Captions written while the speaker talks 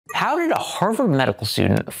How did a Harvard medical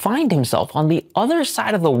student find himself on the other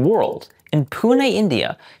side of the world in Pune,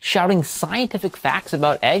 India, shouting scientific facts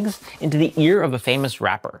about eggs into the ear of a famous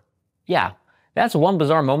rapper? Yeah, that's one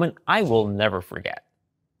bizarre moment I will never forget.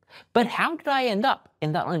 But how did I end up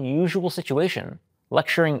in that unusual situation,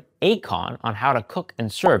 lecturing Akon on how to cook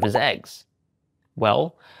and serve his eggs?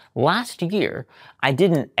 Well, last year, I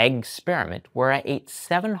did an egg experiment where I ate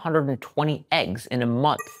 720 eggs in a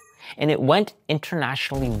month, and it went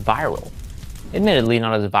internationally viral. Admittedly,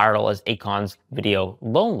 not as viral as Akon's video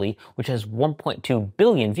Lonely, which has 1.2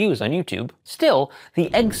 billion views on YouTube. Still,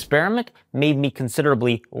 the egg experiment made me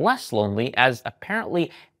considerably less lonely, as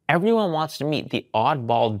apparently everyone wants to meet the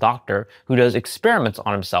oddball doctor who does experiments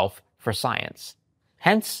on himself for science.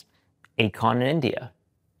 Hence, Akon in India.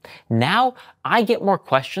 Now, I get more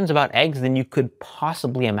questions about eggs than you could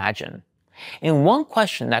possibly imagine. And one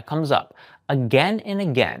question that comes up again and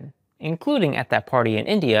again, including at that party in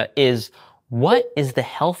India, is what is the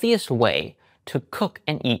healthiest way to cook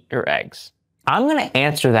and eat your eggs? I'm going to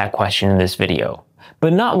answer that question in this video,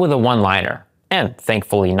 but not with a one-liner, and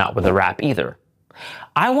thankfully not with a rap either.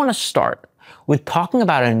 I want to start with talking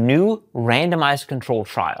about a new randomized control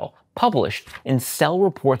trial published in Cell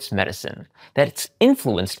Reports Medicine that's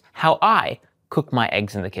influenced how I cook my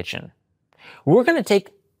eggs in the kitchen. We're going to take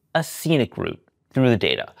a scenic route through the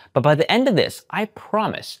data, but by the end of this, I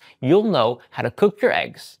promise you'll know how to cook your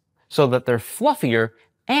eggs so that they're fluffier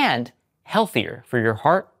and healthier for your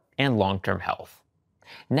heart and long-term health.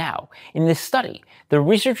 Now, in this study, the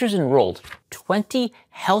researchers enrolled 20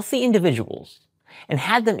 healthy individuals and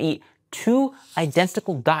had them eat 2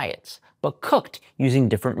 identical diets, but cooked using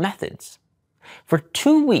different methods. For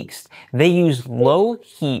 2 weeks, they used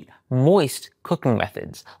low-heat, moist cooking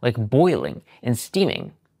methods like boiling and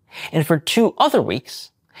steaming. And for 2 other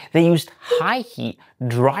weeks, they used high-heat,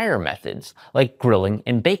 drier methods like grilling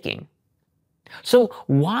and baking. So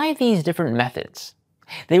why these different methods?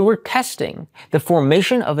 They were testing the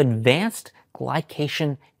formation of Advanced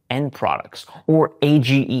Glycation End Products, or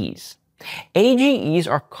AGEs. AGEs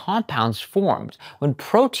are compounds formed when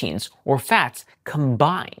proteins or fats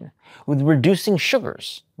combine with reducing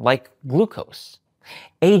sugars, like glucose.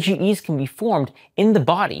 AGEs can be formed in the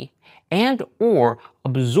body and or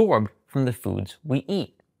absorbed from the foods we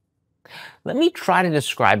eat. Let me try to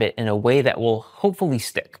describe it in a way that will hopefully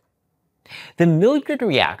stick. The Maillard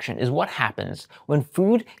reaction is what happens when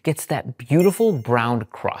food gets that beautiful browned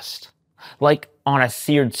crust, like on a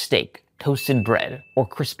seared steak, toasted bread, or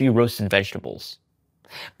crispy roasted vegetables.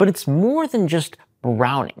 But it's more than just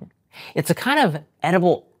browning. It's a kind of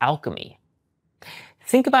edible alchemy.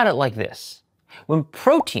 Think about it like this. When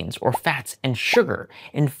proteins or fats and sugar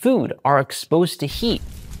in food are exposed to heat,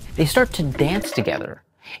 they start to dance together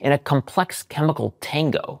in a complex chemical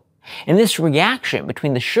tango. And this reaction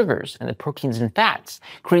between the sugars and the proteins and fats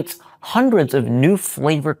creates hundreds of new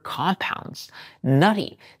flavor compounds,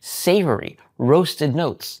 nutty, savory, roasted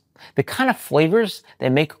notes, the kind of flavors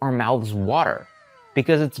that make our mouths water,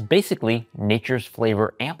 because it's basically nature's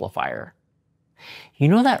flavor amplifier. You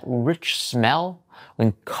know that rich smell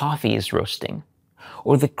when coffee is roasting,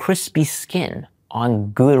 or the crispy skin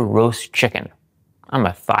on good roast chicken? I'm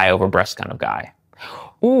a thigh over breast kind of guy.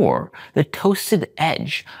 Or the toasted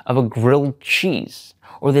edge of a grilled cheese,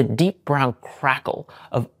 or the deep brown crackle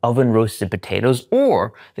of oven roasted potatoes,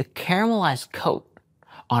 or the caramelized coat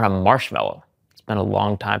on a marshmallow. It's been a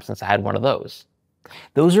long time since I had one of those.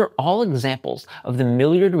 Those are all examples of the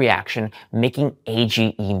Maillard reaction making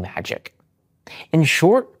AGE magic. In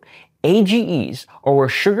short, AGEs are where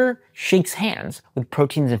sugar shakes hands with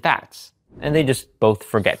proteins and fats, and they just both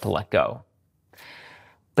forget to let go.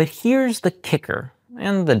 But here's the kicker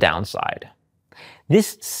and the downside.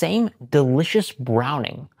 This same delicious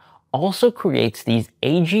browning also creates these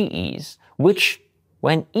AGEs, which,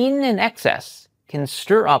 when eaten in excess, can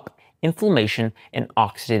stir up inflammation and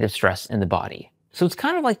oxidative stress in the body. So it's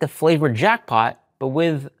kind of like the flavor jackpot, but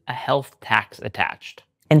with a health tax attached.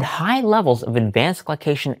 And high levels of advanced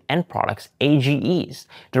glycation end products, AGEs,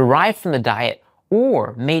 derived from the diet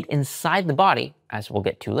or made inside the body, as we'll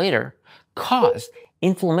get to later, cause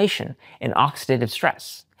inflammation and oxidative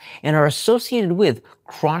stress, and are associated with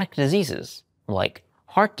chronic diseases like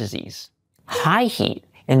heart disease. High heat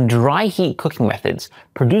and dry heat cooking methods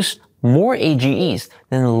produce more AGEs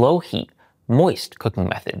than low heat, moist cooking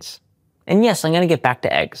methods. And yes, I'm going to get back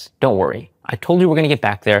to eggs. Don't worry. I told you we're going to get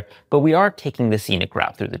back there, but we are taking the scenic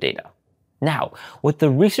route through the data. Now, what the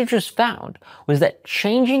researchers found was that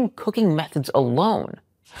changing cooking methods alone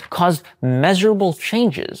caused measurable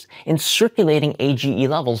changes in circulating AGE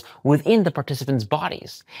levels within the participants'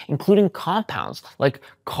 bodies, including compounds like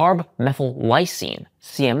carb-methyl-lysine,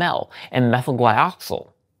 CML, and methylglyoxal,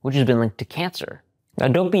 which has been linked to cancer. Now,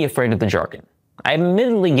 don't be afraid of the jargon. I'm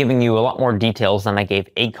admittedly giving you a lot more details than I gave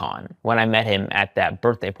Akon when I met him at that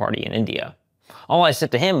birthday party in India. All I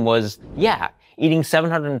said to him was, yeah, eating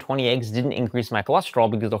 720 eggs didn't increase my cholesterol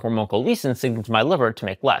because the hormone choline signals my liver to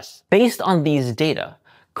make less. Based on these data,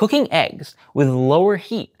 cooking eggs with lower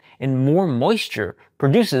heat and more moisture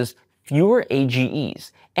produces fewer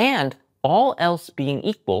AGEs, and all else being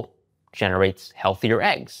equal, generates healthier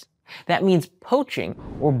eggs. That means poaching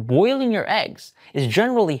or boiling your eggs is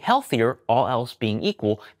generally healthier, all else being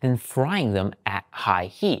equal, than frying them at high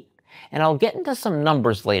heat. And I'll get into some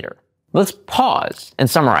numbers later. Let's pause and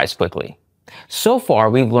summarize quickly. So far,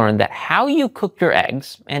 we've learned that how you cook your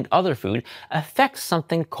eggs and other food affects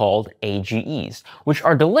something called AGEs, which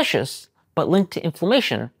are delicious but linked to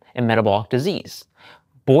inflammation and metabolic disease.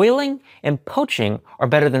 Boiling and poaching are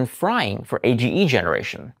better than frying for AGE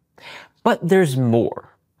generation. But there's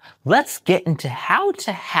more. Let's get into how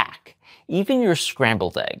to hack even your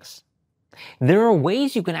scrambled eggs. There are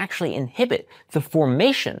ways you can actually inhibit the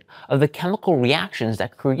formation of the chemical reactions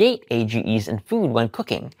that create AGEs in food when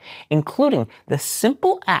cooking, including the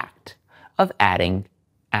simple act of adding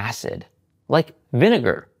acid, like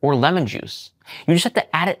vinegar or lemon juice. You just have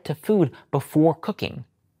to add it to food before cooking.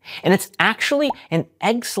 And it's actually an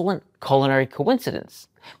excellent culinary coincidence,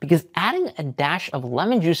 because adding a dash of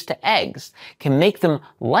lemon juice to eggs can make them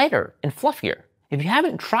lighter and fluffier. If you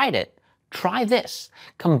haven't tried it, try this.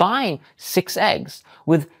 Combine 6 eggs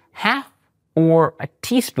with half or a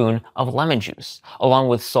teaspoon of lemon juice, along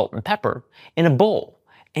with salt and pepper, in a bowl,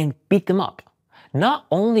 and beat them up. Not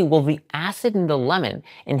only will the acid in the lemon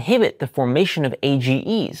inhibit the formation of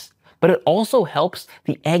AGEs, but it also helps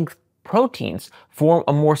the egg proteins form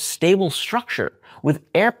a more stable structure with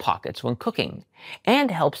air pockets when cooking, and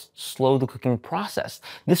helps slow the cooking process.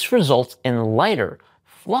 This results in lighter,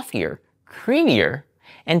 fluffier, creamier,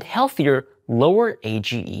 and healthier lower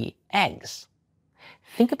AGE eggs.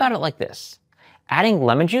 Think about it like this. Adding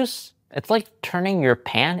lemon juice, it's like turning your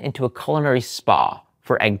pan into a culinary spa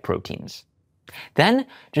for egg proteins. Then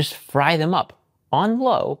just fry them up on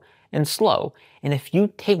low and slow in a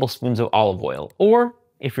few tablespoons of olive oil, or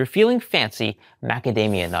if you're feeling fancy,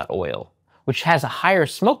 macadamia nut oil, which has a higher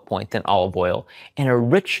smoke point than olive oil and a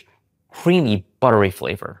rich, creamy, buttery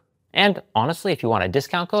flavor. And honestly, if you want a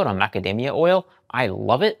discount code on macadamia oil, I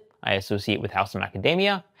love it. I associate with House of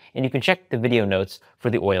Macadamia, and you can check the video notes for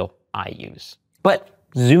the oil I use. But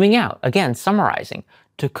zooming out, again, summarizing,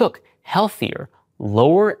 to cook healthier,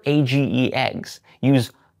 lower AGE eggs,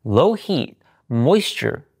 use low heat,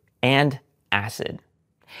 moisture, and acid.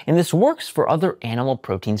 And this works for other animal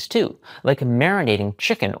proteins too, like marinating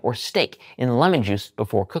chicken or steak in lemon juice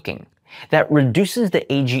before cooking. That reduces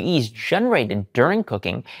the AGEs generated during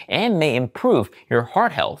cooking and may improve your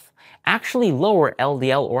heart health, actually lower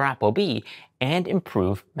LDL or ApoB, and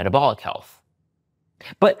improve metabolic health.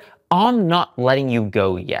 But I'm not letting you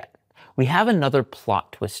go yet. We have another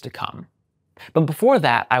plot twist to come. But before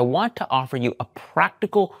that, I want to offer you a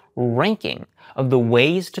practical ranking of the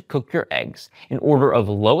ways to cook your eggs in order of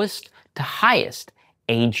lowest to highest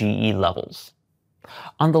AGE levels.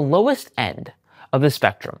 On the lowest end of the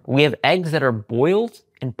spectrum, we have eggs that are boiled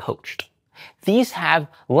and poached. These have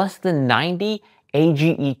less than 90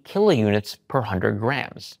 AGE kilounits per 100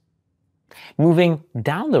 grams. Moving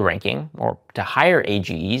down the ranking, or to higher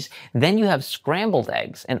AGEs, then you have scrambled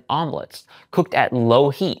eggs and omelets cooked at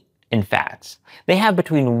low heat in fats. They have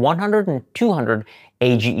between 100 and 200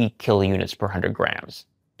 AGE kilounits per 100 grams.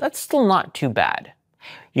 That's still not too bad.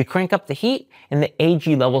 You crank up the heat and the AGE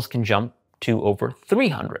levels can jump to over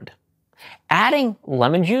 300. Adding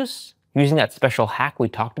lemon juice, using that special hack we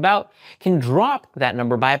talked about, can drop that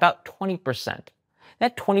number by about 20%.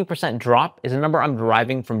 That 20% drop is a number I'm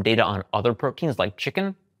deriving from data on other proteins like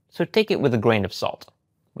chicken, so take it with a grain of salt,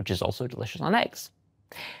 which is also delicious on eggs.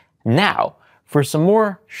 Now, for some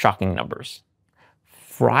more shocking numbers.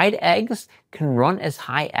 Fried eggs can run as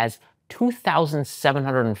high as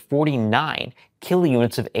 2,749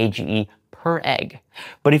 kilounits of AGE per egg.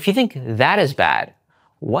 But if you think that is bad,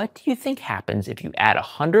 what do you think happens if you add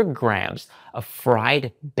 100 grams of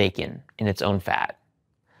fried bacon in its own fat?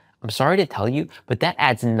 I'm sorry to tell you, but that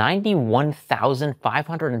adds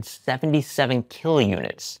 91,577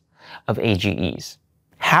 kilounits of AGEs.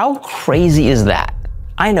 How crazy is that?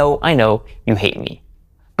 I know, you hate me,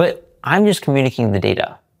 but I'm just communicating the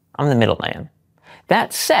data. I'm the middleman.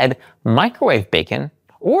 That said, microwave bacon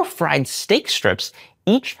or fried steak strips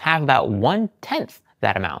each have about 1/10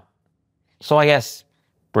 that amount. So I guess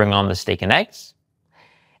bring on the steak and eggs.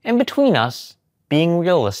 And between us, being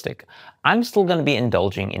realistic, I'm still going to be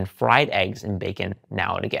indulging in fried eggs and bacon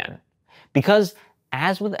now and again. Because,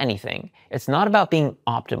 as with anything, it's not about being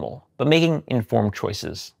optimal, but making informed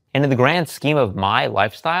choices. And in the grand scheme of my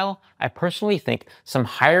lifestyle, I personally think some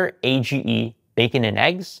higher AGE bacon and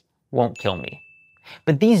eggs won't kill me.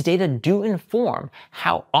 But these data do inform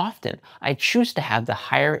how often I choose to have the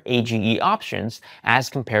higher AGE options as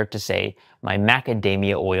compared to, say, my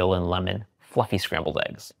macadamia oil and lemon fluffy scrambled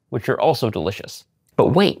eggs, which are also delicious. But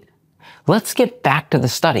wait, let's get back to the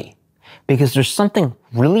study, because there's something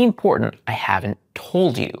really important I haven't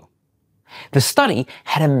told you. The study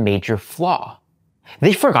had a major flaw.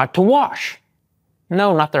 They forgot to wash.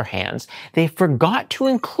 No, not their hands. They forgot to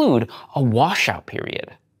include a washout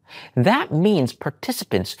period. That means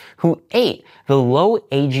participants who ate the low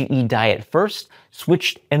AGE diet first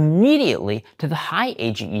switched immediately to the high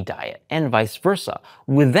AGE diet and vice versa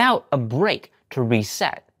without a break to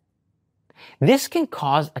reset. This can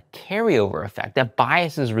cause a carryover effect that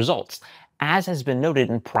biases results, as has been noted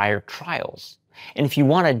in prior trials. And if you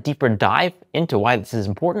want a deeper dive into why this is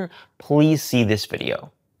important, please see this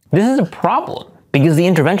video. This is a problem because the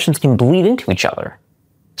interventions can bleed into each other.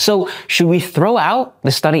 So should we throw out the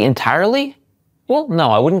study entirely? Well, no,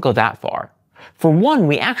 I wouldn't go that far. For one,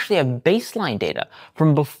 we actually have baseline data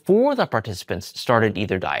from before the participants started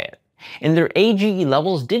either diet, and their AGE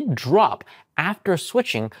levels did drop after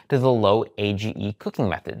switching to the low AGE cooking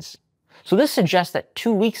methods. So this suggests that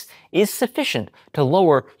 2 weeks is sufficient to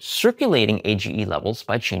lower circulating AGE levels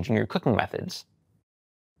by changing your cooking methods.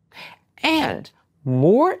 And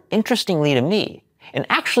more interestingly to me, and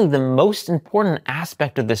actually the most important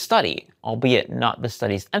aspect of this study, albeit not the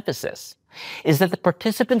study's emphasis, is that the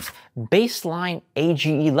participants' baseline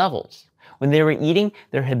AGE levels, when they were eating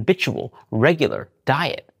their habitual, regular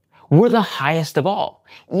diet, were the highest of all,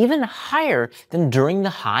 even higher than during the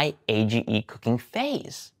high AGE cooking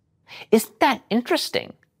phase. Isn't that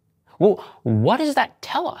interesting? Well, what does that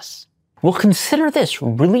tell us? Well, consider this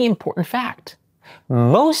really important fact.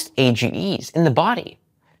 Most AGEs in the body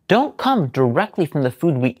don't come directly from the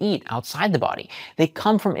food we eat outside the body. They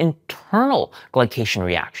come from internal glycation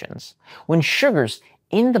reactions, when sugars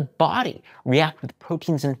in the body react with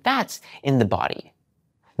proteins and fats in the body.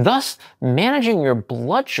 Thus, managing your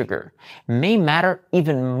blood sugar may matter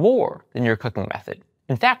even more than your cooking method.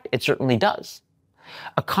 In fact, it certainly does.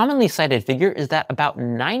 A commonly cited figure is that about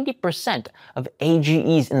 90% of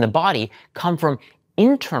AGEs in the body come from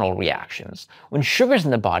internal reactions, when sugars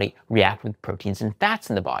in the body react with proteins and fats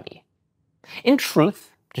in the body. In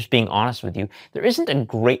truth, just being honest with you, there isn't a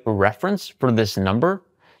great reference for this number,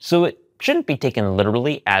 so it shouldn't be taken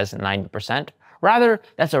literally as 90%. Rather,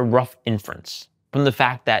 that's a rough inference from the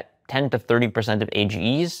fact that 10 to 30% of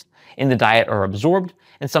AGEs in the diet are absorbed,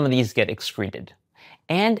 and some of these get excreted.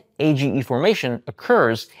 And AGE formation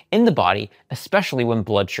occurs in the body, especially when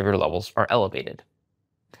blood sugar levels are elevated.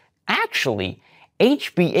 Actually,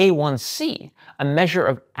 HbA1c, a measure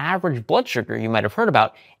of average blood sugar you might have heard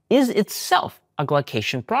about, is itself a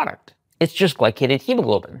glycation product. It's just glycated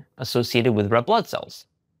hemoglobin associated with red blood cells.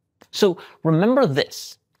 So remember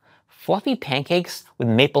this: fluffy pancakes with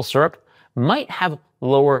maple syrup might have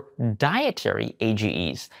lower dietary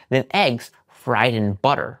AGEs than eggs fried in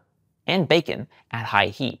butter and bacon at high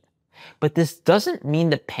heat. But this doesn't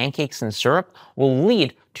mean that pancakes and syrup will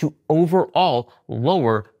lead to overall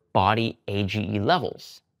lower body AGE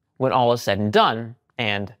levels when all is said and done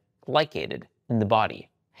and glycated in the body.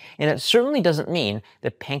 And it certainly doesn't mean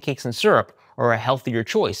that pancakes and syrup are a healthier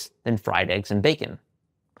choice than fried eggs and bacon.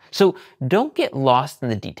 So don't get lost in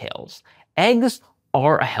the details. Eggs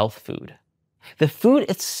are a health food. The food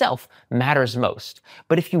itself matters most,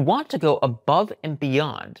 but if you want to go above and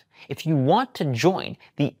beyond, if you want to join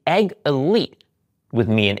the egg elite with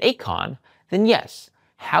me and Akon, then yes,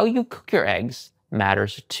 how you cook your eggs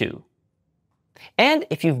matters too. And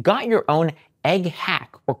if you've got your own egg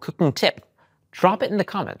hack or cooking tip, drop it in the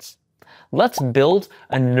comments. Let's build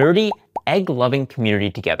a nerdy, egg-loving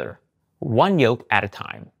community together, one yolk at a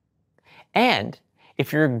time. And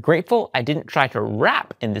if you're grateful I didn't try to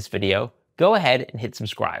rap in this video, go ahead and hit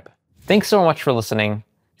subscribe. Thanks so much for listening.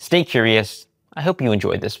 Stay curious. I hope you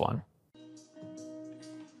enjoyed this one.